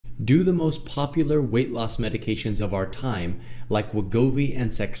Do the most popular weight loss medications of our time, like Wegovy and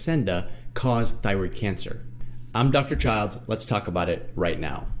Saxenda, cause thyroid cancer? I'm Dr. Childs. Let's talk about it right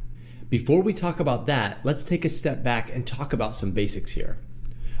now. Before we talk about that, let's take a step back and talk about some basics here.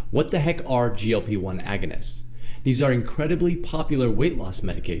 What the heck are GLP-1 agonists? These are incredibly popular weight loss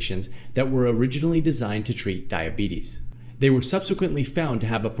medications that were originally designed to treat diabetes. They were subsequently found to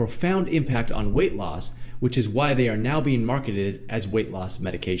have a profound impact on weight loss, which is why they are now being marketed as weight loss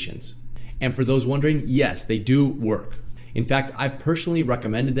medications. And for those wondering, yes, they do work. In fact, I've personally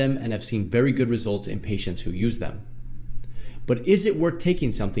recommended them and have seen very good results in patients who use them. But is it worth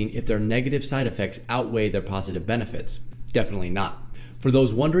taking something if their negative side effects outweigh their positive benefits? Definitely not. For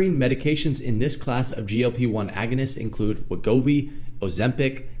those wondering, medications in this class of GLP-1 agonists include Wegovy,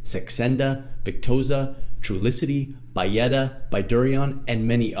 Ozempic, Saxenda, Victoza, Trulicity, Byetta, Bydureon, and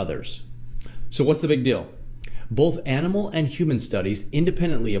many others. So what's the big deal? Both animal and human studies,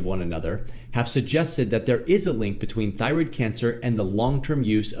 independently of one another, have suggested that there is a link between thyroid cancer and the long-term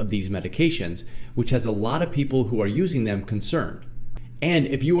use of these medications, which has a lot of people who are using them concerned. And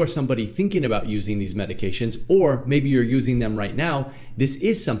if you are somebody thinking about using these medications, or maybe you're using them right now, this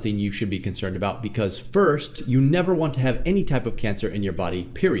is something you should be concerned about because first, you never want to have any type of cancer in your body,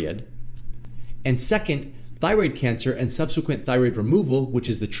 period. And second, thyroid cancer and subsequent thyroid removal, which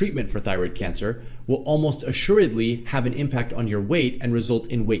is the treatment for thyroid cancer, will almost assuredly have an impact on your weight and result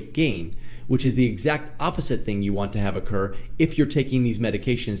in weight gain, which is the exact opposite thing you want to have occur if you're taking these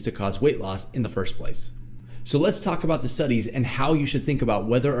medications to cause weight loss in the first place. So let's talk about the studies and how you should think about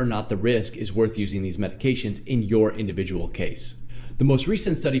whether or not the risk is worth using these medications in your individual case. The most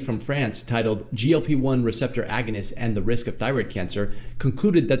recent study from France, titled GLP-1 Receptor Agonists and the Risk of Thyroid Cancer,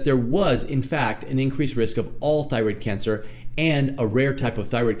 concluded that there was, in fact, an increased risk of all thyroid cancer and a rare type of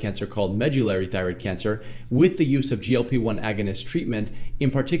thyroid cancer called medullary thyroid cancer with the use of GLP-1 agonist treatment,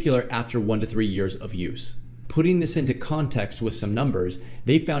 in particular after 1 to 3 years of use. Putting this into context with some numbers,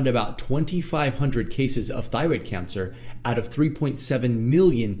 they found about 2,500 cases of thyroid cancer out of 3.7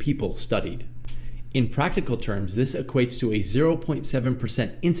 million people studied. In practical terms, this equates to a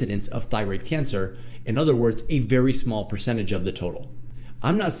 0.7% incidence of thyroid cancer, in other words, a very small percentage of the total.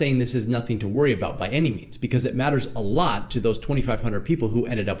 I'm not saying this is nothing to worry about by any means, because it matters a lot to those 2,500 people who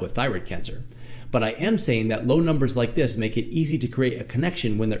ended up with thyroid cancer. But I am saying that low numbers like this make it easy to create a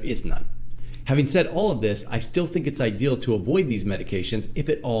connection when there is none. Having said all of this, I still think it's ideal to avoid these medications if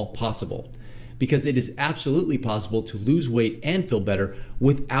at all possible, because it is absolutely possible to lose weight and feel better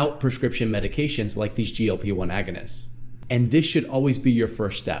without prescription medications like these GLP-1 agonists. And this should always be your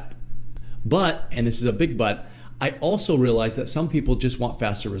first step. But, and this is a big but, I also realize that some people just want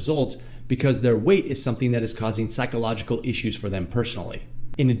faster results because their weight is something that is causing psychological issues for them personally.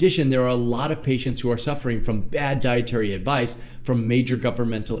 In addition, there are a lot of patients who are suffering from bad dietary advice from major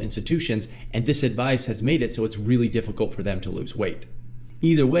governmental institutions, and this advice has made it so it's really difficult for them to lose weight.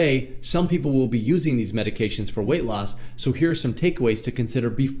 Either way, some people will be using these medications for weight loss, so here are some takeaways to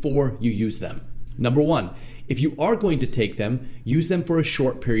consider before you use them. Number one, if you are going to take them, use them for a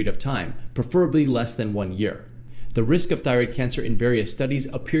short period of time, preferably less than 1 year. The risk of thyroid cancer in various studies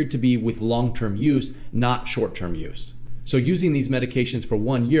appeared to be with long-term use, not short-term use. So using these medications for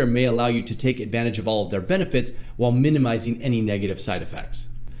 1 year may allow you to take advantage of all of their benefits while minimizing any negative side effects.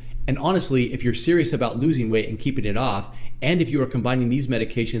 And honestly, if you're serious about losing weight and keeping it off, and if you are combining these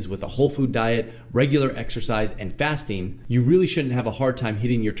medications with a whole food diet, regular exercise, and fasting, you really shouldn't have a hard time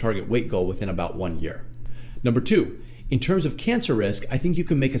hitting your target weight goal within about 1 year. Number two, in terms of cancer risk, I think you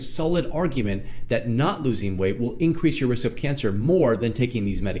can make a solid argument that not losing weight will increase your risk of cancer more than taking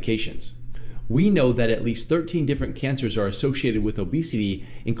these medications. We know that at least 13 different cancers are associated with obesity,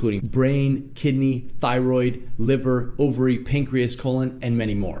 including brain, kidney, thyroid, liver, ovary, pancreas, colon, and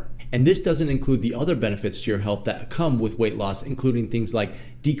many more. And this doesn't include the other benefits to your health that come with weight loss, including things like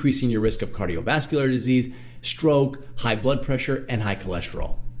decreasing your risk of cardiovascular disease, stroke, high blood pressure, and high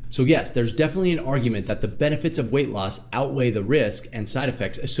cholesterol. So yes, there's definitely an argument that the benefits of weight loss outweigh the risk and side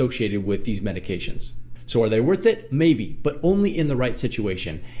effects associated with these medications. So are they worth it? Maybe, but only in the right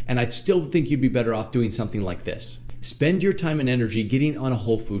situation. And I'd still think you'd be better off doing something like this. Spend your time and energy getting on a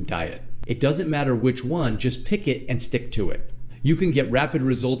whole food diet. It doesn't matter which one, just pick it and stick to it. You can get rapid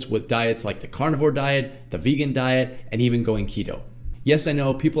results with diets like the carnivore diet, the vegan diet, and even going keto. Yes, I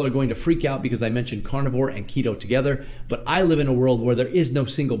know people are going to freak out because I mentioned carnivore and keto together, but I live in a world where there is no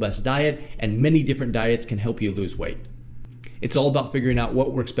single best diet and many different diets can help you lose weight. It's all about figuring out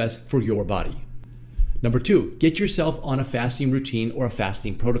what works best for your body. Number two, get yourself on a fasting routine or a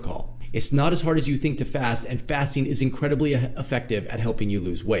fasting protocol. It's not as hard as you think to fast, and fasting is incredibly effective at helping you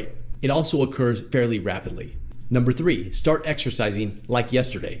lose weight. It also occurs fairly rapidly. Number 3, start exercising like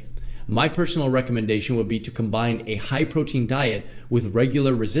yesterday. My personal recommendation would be to combine a high protein diet with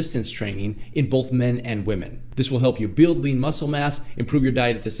regular resistance training in both men and women. This will help you build lean muscle mass, improve your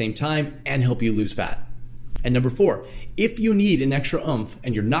diet at the same time, and help you lose fat. And number 4, if you need an extra oomph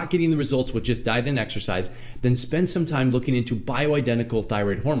and you're not getting the results with just diet and exercise, then spend some time looking into bioidentical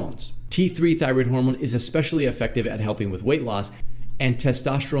thyroid hormones. T3 thyroid hormone is especially effective at helping with weight loss, and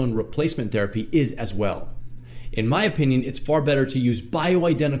testosterone replacement therapy is as well. In my opinion, it's far better to use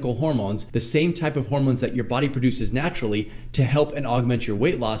bioidentical hormones, the same type of hormones that your body produces naturally, to help and augment your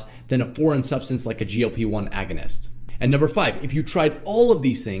weight loss than a foreign substance like a GLP-1 agonist. And number 5, if you tried all of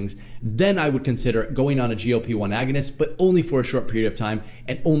these things, then I would consider going on a GLP-1 agonist, but only for a short period of time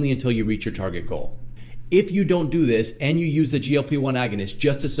and only until you reach your target goal. If you don't do this and you use the GLP-1 agonist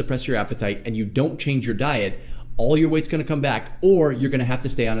just to suppress your appetite and you don't change your diet, all your weight's going to come back, or you're going to have to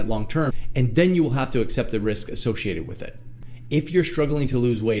stay on it long term, and then you will have to accept the risk associated with it. If you're struggling to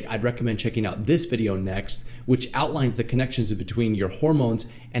lose weight, I'd recommend checking out this video next, which outlines the connections between your hormones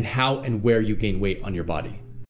and how and where you gain weight on your body.